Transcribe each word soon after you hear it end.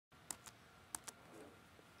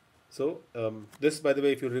So this, by the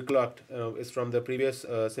way, if you recollect, is from the previous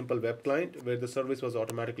simple web client where the service was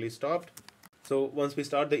automatically stopped. So once we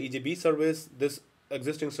start the EJB service, this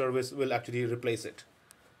existing service will actually replace it.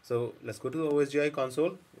 So let's go to the OSGi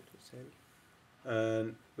console,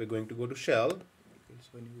 and we're going to go to shell.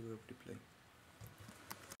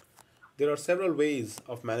 There are several ways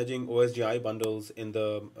of managing OSGi bundles in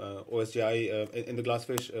the in the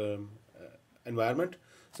GlassFish environment.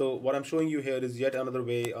 So what I'm showing you here is yet another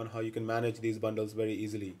way on how you can manage these bundles very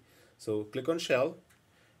easily. So click on shell,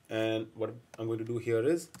 and what I'm going to do here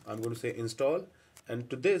is I'm going to say install, and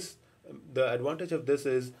to this, the advantage of this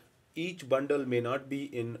is each bundle may not be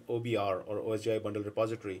in OBR or OSGi bundle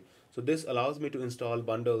repository. So this allows me to install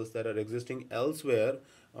bundles that are existing elsewhere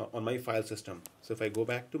on my file system. So if I go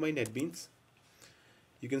back to my NetBeans,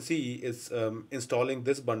 you can see it's installing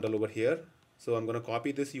this bundle over here. So I'm going to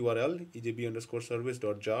copy this URL,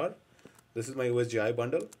 ejb_service.jar. This is my OSGi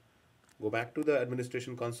bundle. Go back to the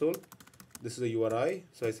administration console. This is a URI.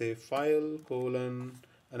 So I say file :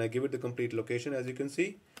 and I give it the complete location. As you can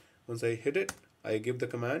see, once I hit it, I give the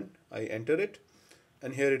command, I enter it,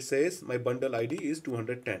 and here it says my bundle ID is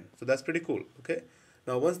 210. So that's pretty cool. Okay.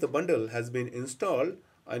 Now once the bundle has been installed,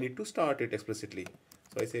 I need to start it explicitly.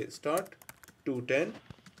 So I say start 210,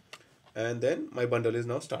 and then my bundle is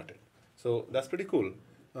now started. So that's pretty cool.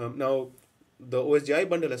 Now the OSGi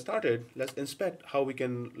bundle has started. Let's inspect how we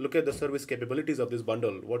can look at the service capabilities of this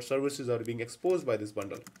bundle. What services are being exposed by this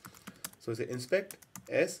bundle? So say inspect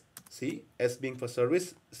S, C, S being for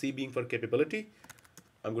service, C being for capability.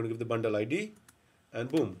 I'm going to give the bundle ID, and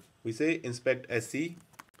boom, we say inspect SC.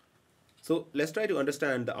 So let's try to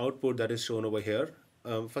understand the output that is shown over here.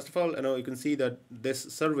 First of all, you can see that this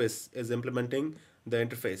service is implementing the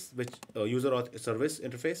interface, which user auth service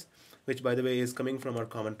interface, which by the way is coming from our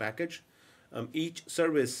common package. Each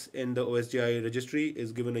service in the OSGi registry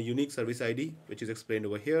is given a unique service ID, which is explained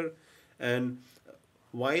over here. And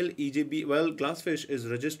while GlassFish is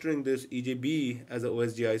registering this EJB as a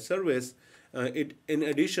OSGi service, it in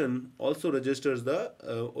addition also registers the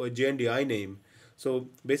JNDI name. So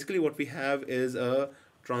basically what we have is a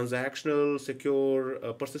transactional, secure,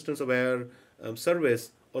 persistence-aware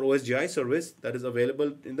service or OSGi service that is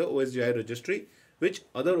available in the OSGi registry, which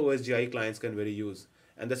other OSGi clients can very use.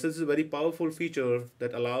 And this is a very powerful feature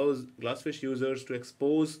that allows GlassFish users to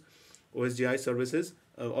expose OSGi services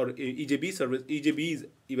or EJBs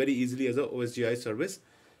very easily as a OSGi service,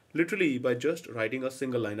 literally by just writing a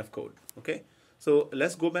single line of code. Okay, so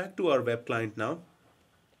let's go back to our web client now,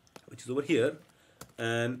 which is over here,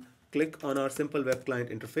 and click on our simple web client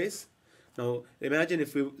interface. Now imagine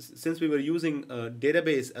since we were using a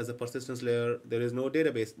database as a persistence layer, there is no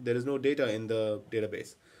database, there is no data in the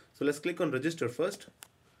database. So let's click on register first,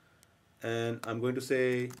 and I'm going to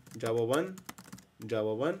say Java 1,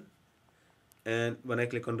 Java 1, and when I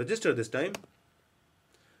click on register this time,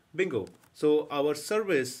 bingo. So our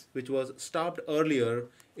service, which was stopped earlier,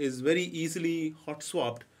 is very easily hot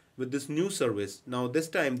swapped with this new service. Now this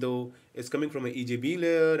time though, it's coming from an EJB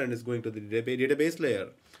layer and is going to the database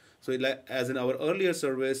layer. So as in our earlier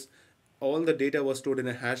service, all the data was stored in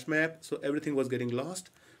a hash map, so everything was getting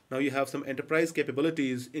lost. Now you have some enterprise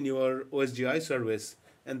capabilities in your OSGi service,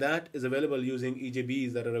 and that is available using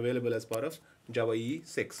EJBs that are available as part of Java EE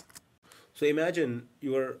 6. So imagine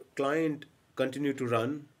your client continued to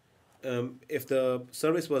run. If the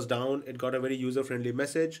service was down, it got a very user-friendly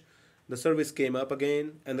message. The service came up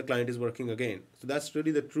again, and the client is working again. So that's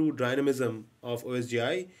really the true dynamism of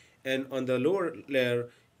OSGi. And on the lower layer,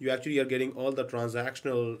 you actually are getting all the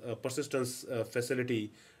transactional persistence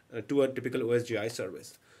facility to a typical OSGi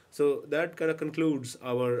service. So that kind of concludes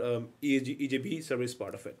our EJB service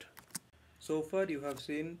part of it. So far you have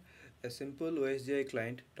seen a simple OSGi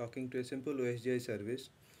client talking to a simple OSGi service.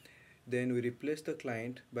 Then we replace the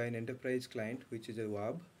client by an enterprise client, which is a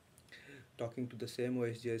WAB, talking to the same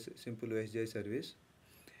simple OSGi service.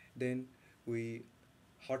 Then we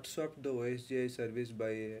hot swap the OSGi service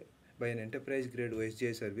by an enterprise grade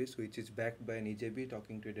OSGi service, which is backed by an EJB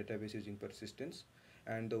talking to a database using persistence,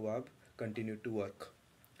 and the WAB continued to work.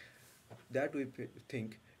 That we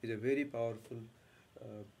think is a very powerful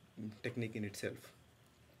technique in itself.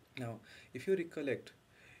 Now, if you recollect,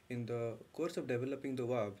 in the course of developing the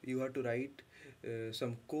WAB, you have to write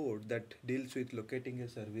some code that deals with locating a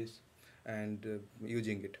service and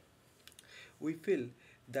using it. We feel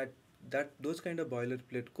that those kind of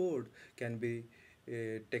boilerplate code can be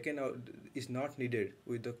taken out, is not needed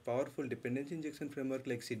with the powerful dependency injection framework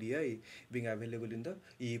like CDI being available in the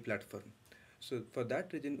EE platform. So for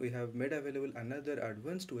that reason, we have made available another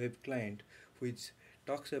advanced web client which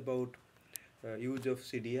talks about use of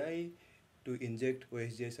CDI to inject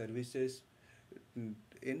OSGi services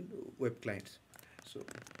in web clients. So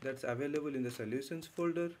that's available in the solutions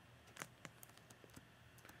folder.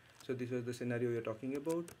 So this was the scenario we are talking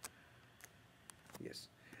about. Yes.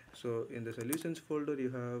 So in the solutions folder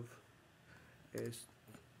you have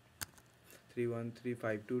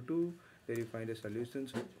S313522. There you find a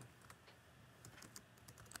solutions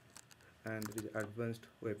and there is advanced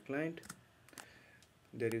web client.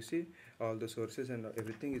 There you see all the sources and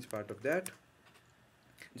everything is part of that.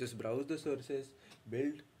 Just browse the sources,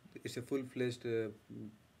 build. It's a full-fledged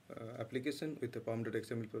application with the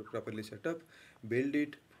pom.xml properly set up. Build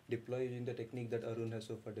it, deploy using the technique that Arun has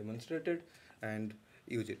so far demonstrated, and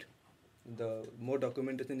use it. The more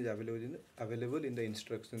documentation is available in the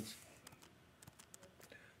instructions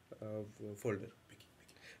folder.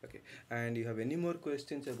 Okay, and you have any more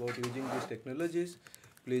questions about using these technologies,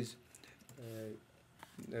 please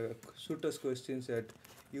shoot us questions at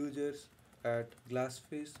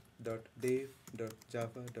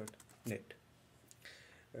users@glassfish.dev.java.net.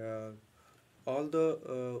 Uh, all the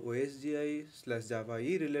OSGi/Java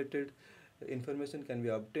EE related information can be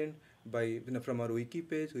obtained from our wiki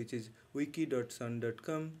page, which is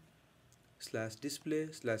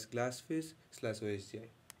wiki.sun.com/display/glassfish/OSGi.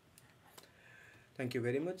 Thank you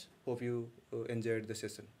very much. Hope you enjoyed the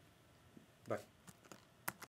session.